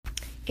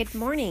Good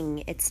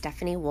morning, it's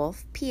Stephanie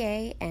Wolf,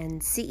 PA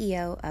and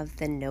CEO of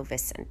the Nova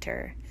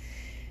Center.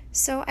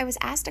 So I was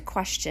asked a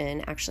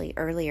question actually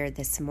earlier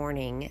this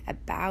morning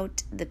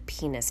about the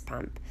penis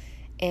pump.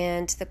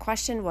 And the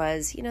question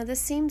was,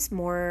 this seems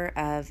more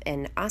of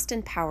an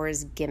Austin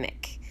Powers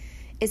gimmick.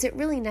 Is it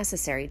really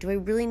necessary? Do I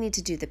really need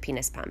to do the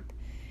penis pump?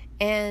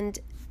 And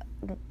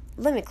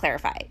let me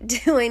clarify.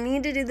 Do I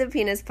need to do the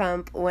penis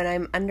pump when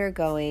I'm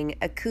undergoing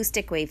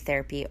acoustic wave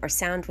therapy or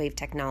sound wave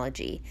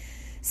technology,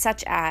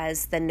 such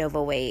as the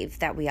Nova Wave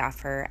that we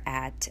offer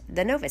at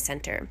the Nova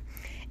Center?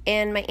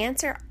 And my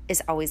answer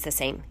is always the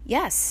same.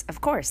 Yes, of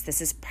course,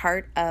 this is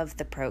part of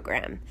the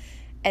program.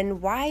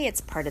 And why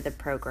it's part of the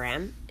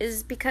program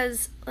is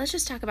because let's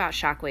just talk about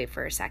shockwave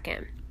for a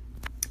second.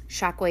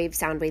 Shockwave,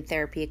 sound wave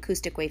therapy,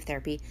 acoustic wave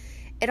therapy,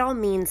 it all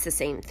means the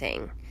same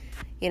thing.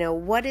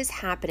 What is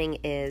happening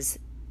is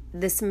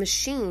this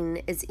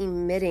machine is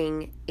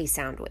emitting a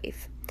sound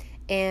wave.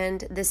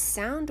 And the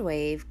sound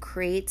wave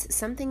creates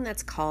something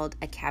that's called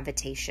a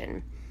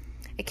cavitation.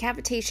 A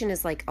cavitation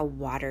is like a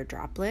water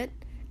droplet,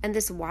 and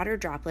this water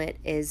droplet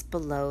is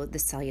below the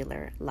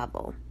cellular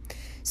level.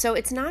 So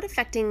it's not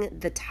affecting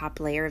the top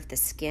layer of the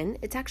skin.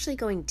 It's actually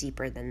going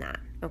deeper than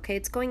that, okay?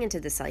 It's going into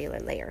the cellular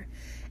layer.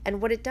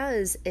 And what it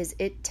does is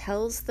it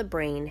tells the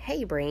brain,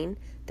 hey brain,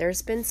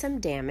 there's been some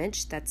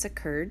damage that's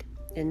occurred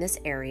in this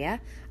area.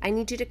 I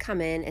need you to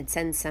come in and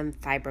send some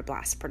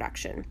fibroblast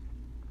production.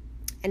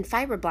 And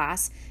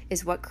fibroblast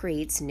is what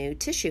creates new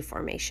tissue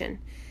formation.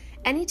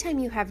 Anytime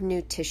you have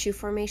new tissue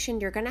formation,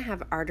 you're going to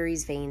have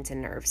arteries, veins,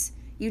 and nerves.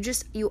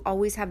 You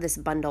always have this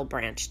bundle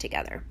branch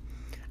together.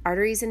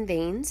 Arteries and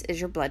veins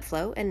is your blood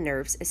flow, and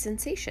nerves is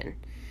sensation.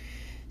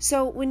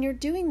 So when you're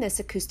doing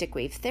this acoustic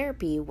wave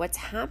therapy, what's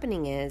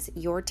happening is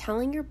you're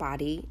telling your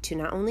body to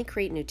not only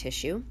create new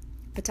tissue,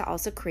 but to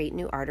also create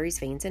new arteries,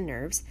 veins, and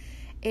nerves.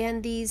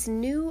 And these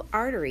new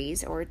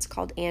arteries, or it's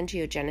called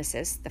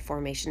angiogenesis, the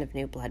formation of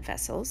new blood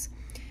vessels,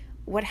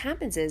 what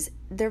happens is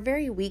they're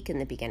very weak in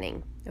the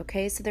beginning,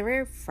 okay? So they're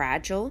very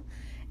fragile,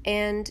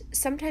 and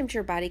sometimes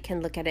your body can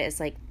look at it as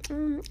like,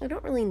 I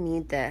don't really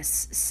need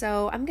this,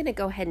 so I'm going to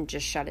go ahead and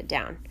just shut it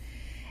down.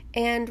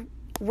 And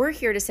we're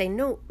here to say,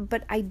 no,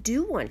 but I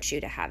do want you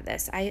to have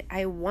this.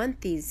 I want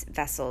these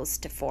vessels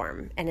to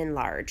form and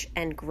enlarge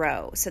and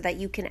grow so that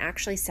you can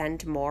actually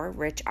send more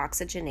rich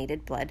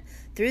oxygenated blood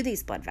through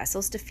these blood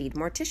vessels to feed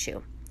more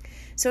tissue.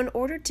 So in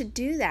order to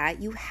do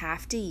that, you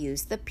have to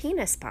use the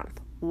penis pump.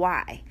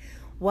 Why?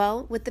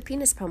 Well, with the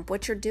penis pump,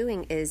 what you're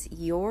doing is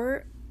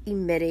you're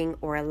emitting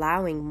or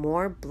allowing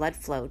more blood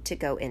flow to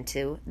go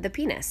into the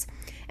penis.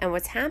 And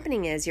what's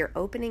happening is you're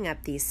opening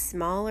up these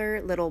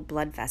smaller little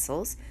blood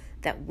vessels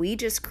that we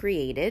just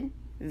created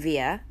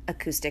via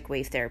acoustic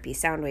wave therapy,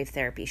 sound wave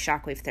therapy,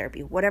 shock wave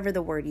therapy, whatever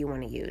the word you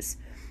want to use.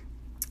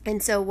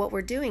 And so what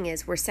we're doing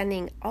is we're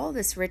sending all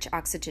this rich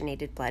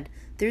oxygenated blood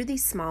through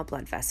these small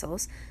blood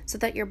vessels so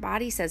that your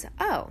body says,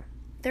 oh,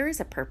 there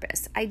is a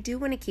purpose. I do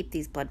want to keep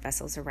these blood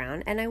vessels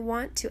around, and I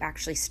want to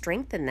actually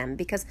strengthen them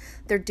because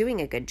they're doing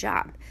a good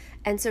job.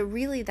 And so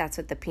really that's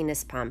what the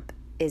penis pump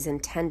is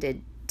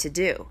intended to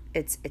do.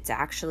 It's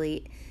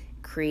actually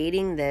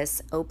creating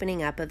this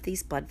opening up of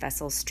these blood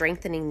vessels,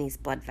 strengthening these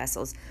blood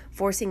vessels,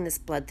 forcing this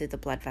blood through the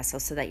blood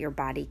vessels so that your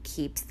body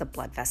keeps the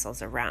blood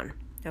vessels around.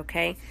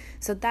 Okay,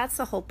 so that's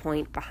the whole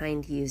point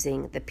behind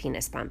using the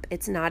penis pump.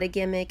 It's not a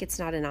gimmick. It's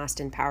not an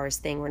Austin Powers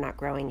thing. We're not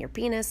growing your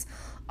penis.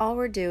 All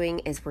we're doing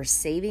is we're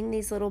saving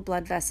these little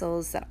blood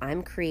vessels that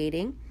I'm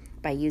creating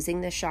by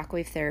using this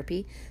shockwave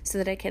therapy so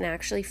that I can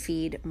actually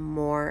feed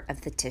more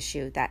of the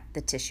tissue that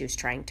the tissue is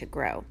trying to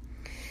grow.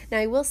 Now,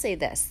 I will say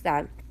this,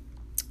 that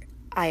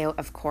I,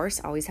 of course,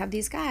 always have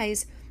these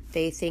guys.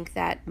 They think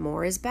that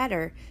more is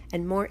better,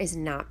 and more is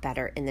not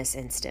better in this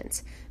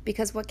instance,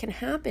 because what can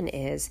happen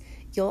is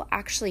you'll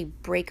actually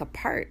break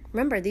apart.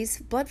 Remember,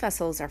 these blood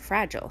vessels are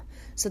fragile,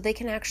 so they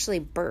can actually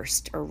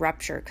burst or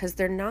rupture because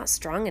they're not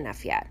strong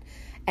enough yet.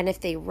 And if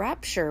they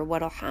rupture,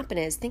 what'll happen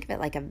is, think of it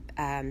like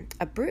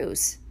a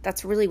bruise.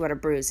 That's really what a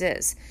bruise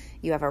is.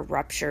 You have a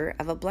rupture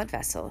of a blood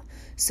vessel.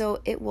 So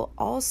it will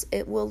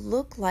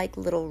look like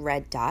little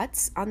red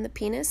dots on the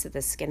penis, at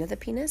the skin of the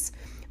penis,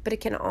 but it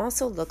can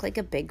also look like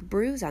a big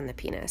bruise on the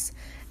penis.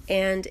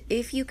 And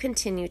if you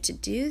continue to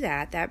do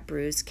that, that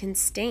bruise can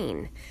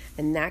stain,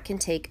 and that can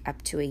take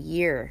up to a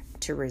year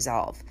to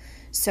resolve.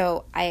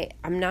 So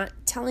I'm not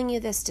telling you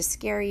this to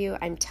scare you.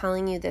 I'm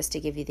telling you this to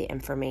give you the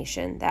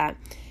information that,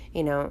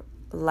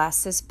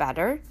 less is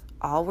better.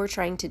 All we're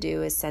trying to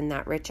do is send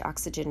that rich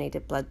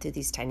oxygenated blood through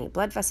these tiny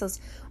blood vessels.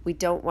 We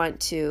don't want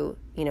to,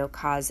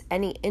 cause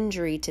any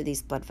injury to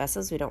these blood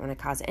vessels. We don't want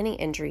to cause any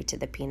injury to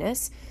the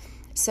penis.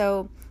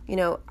 So,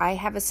 I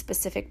have a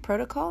specific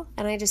protocol,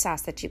 and I just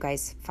ask that you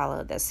guys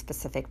follow this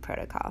specific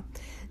protocol.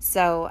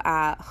 So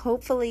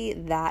hopefully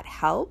that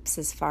helps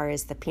as far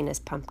as the penis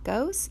pump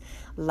goes.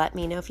 Let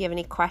me know if you have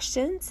any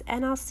questions,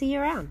 and I'll see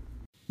you around.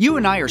 You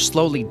and I are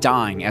slowly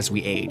dying as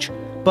we age,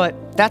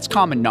 but that's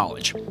common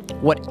knowledge.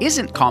 What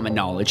isn't common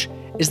knowledge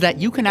is that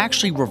you can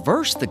actually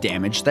reverse the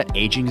damage that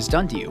aging has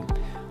done to you.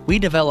 We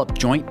develop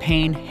joint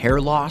pain, hair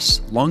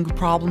loss, lung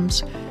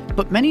problems,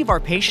 But many of our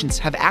patients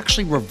have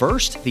actually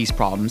reversed these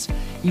problems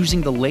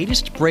using the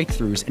latest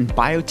breakthroughs in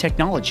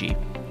biotechnology.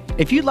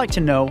 If you'd like to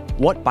know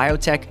what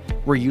biotech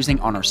we're using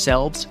on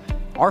ourselves,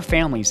 our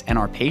families, and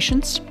our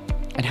patients,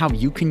 and how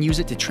you can use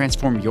it to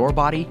transform your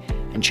body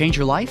and change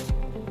your life,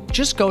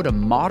 just go to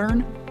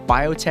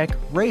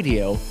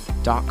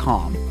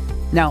modernbiotechradio.com.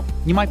 Now,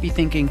 you might be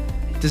thinking,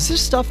 does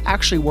this stuff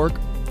actually work?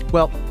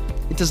 Well,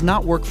 it does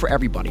not work for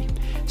everybody.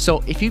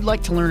 So if you'd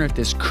like to learn if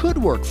this could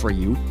work for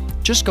you,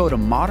 just go to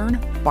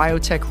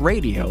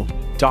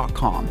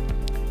modernbiotechradio.com.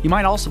 You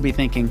might also be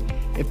thinking,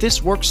 if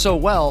this works so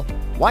well,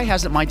 why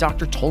hasn't my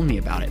doctor told me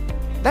about it?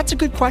 That's a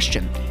good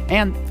question,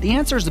 and the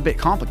answer is a bit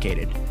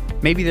complicated.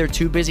 Maybe they're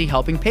too busy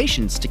helping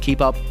patients to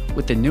keep up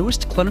with the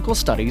newest clinical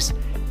studies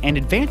and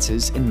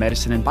advances in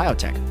medicine and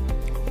biotech.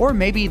 Or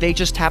maybe they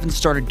just haven't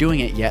started doing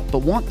it yet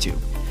but want to.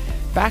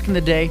 Back in the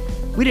day,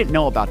 we didn't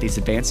know about these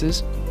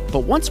advances,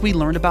 but once we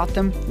learned about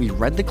them, we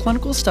read the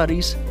clinical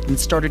studies and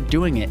started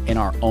doing it in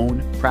our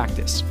own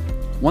practice.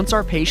 Once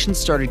our patients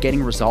started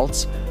getting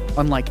results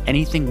unlike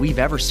anything we've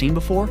ever seen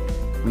before,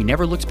 we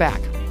never looked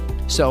back.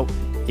 So,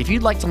 if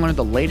you'd like to learn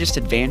the latest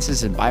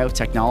advances in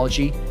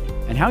biotechnology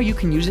and how you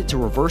can use it to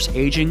reverse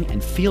aging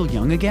and feel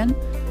young again,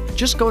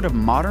 just go to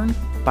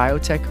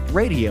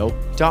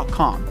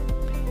modernbiotechradio.com.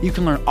 You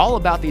can learn all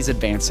about these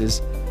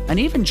advances and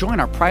even join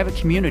our private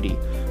community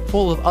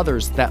full of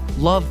others that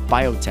love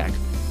biotech.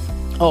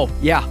 Oh,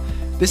 yeah,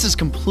 this is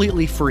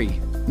completely free,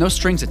 no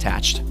strings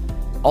attached.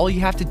 All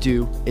you have to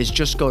do is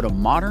just go to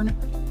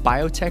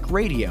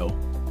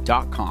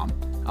modernbiotechradio.com.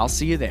 I'll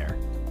see you there.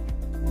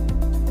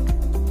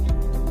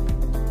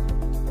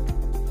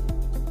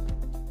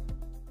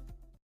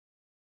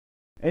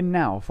 And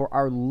now for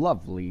our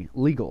lovely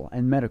legal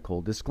and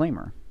medical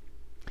disclaimer.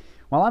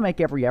 While I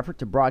make every effort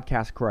to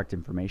broadcast correct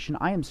information,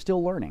 I am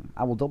still learning.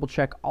 I will double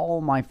check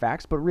all my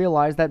facts, but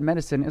realize that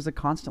medicine is a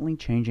constantly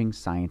changing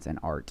science and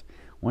art.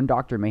 One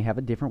doctor may have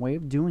a different way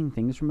of doing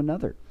things from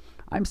another.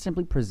 I'm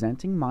simply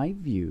presenting my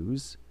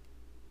views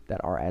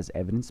that are as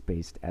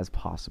evidence-based as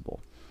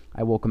possible.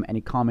 I welcome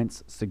any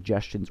comments,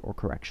 suggestions, or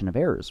correction of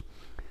errors.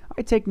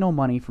 I take no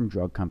money from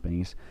drug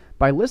companies.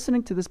 By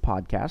listening to this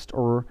podcast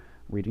or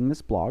reading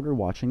this blog or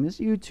watching this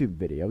YouTube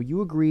video,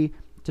 you agree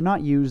to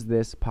not use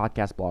this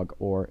podcast, blog,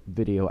 or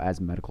video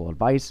as medical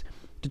advice,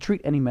 to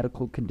treat any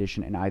medical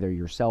condition in either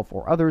yourself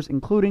or others,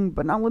 including,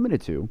 but not limited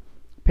to,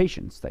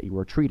 patients that you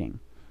are treating.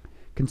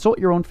 Consult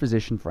your own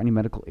physician for any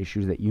medical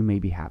issues that you may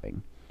be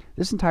having.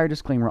 This entire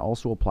disclaimer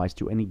also applies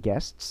to any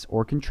guests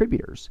or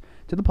contributors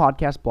to the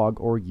podcast, blog,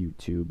 or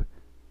YouTube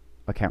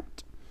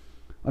account.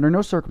 Under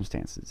no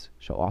circumstances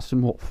shall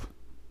Austin Wolf,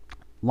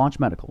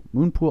 Launch Medical,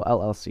 Moonpool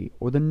LLC,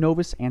 or the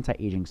Novus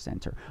Anti-Aging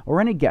Center, or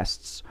any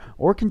guests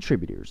or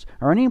contributors,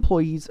 or any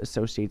employees,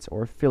 associates,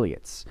 or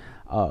affiliates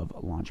of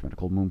Launch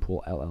Medical,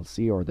 Moonpool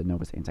LLC, or the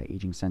Novus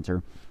Anti-Aging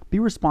Center, be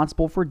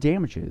responsible for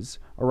damages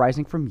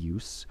arising from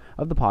use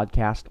of the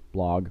podcast,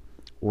 blog,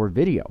 or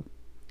video.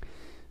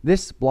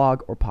 This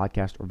blog or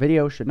podcast or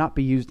video should not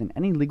be used in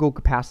any legal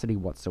capacity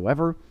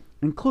whatsoever,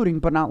 including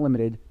but not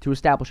limited to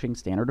establishing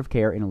standard of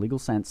care in a legal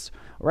sense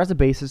or as a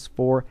basis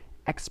for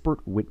expert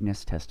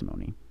witness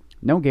testimony.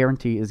 No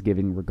guarantee is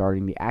given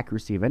regarding the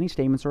accuracy of any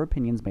statements or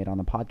opinions made on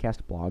the podcast,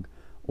 blog,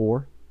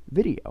 or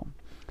video.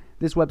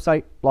 This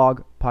website,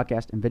 blog,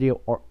 podcast, and video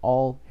are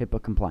all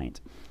HIPAA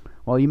compliant.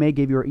 While you may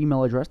give your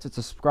email address to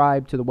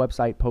subscribe to the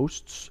website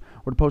posts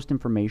or to post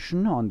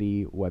information on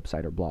the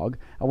website or blog,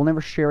 I will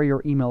never share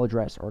your email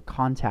address or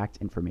contact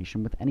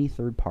information with any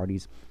third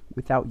parties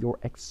without your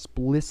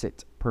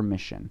explicit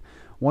permission.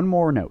 One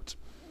more note.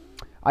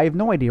 I have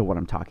no idea what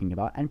I'm talking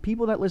about, and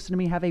people that listen to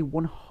me have a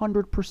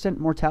 100%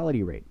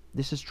 mortality rate.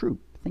 This is true.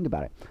 Think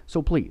about it.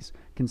 So please,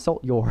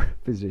 consult your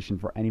physician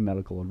for any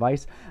medical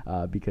advice,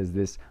 because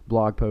this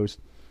blog post,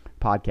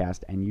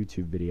 podcast, and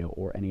YouTube video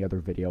or any other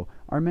video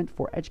are meant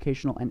for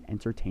educational and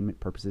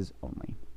entertainment purposes only.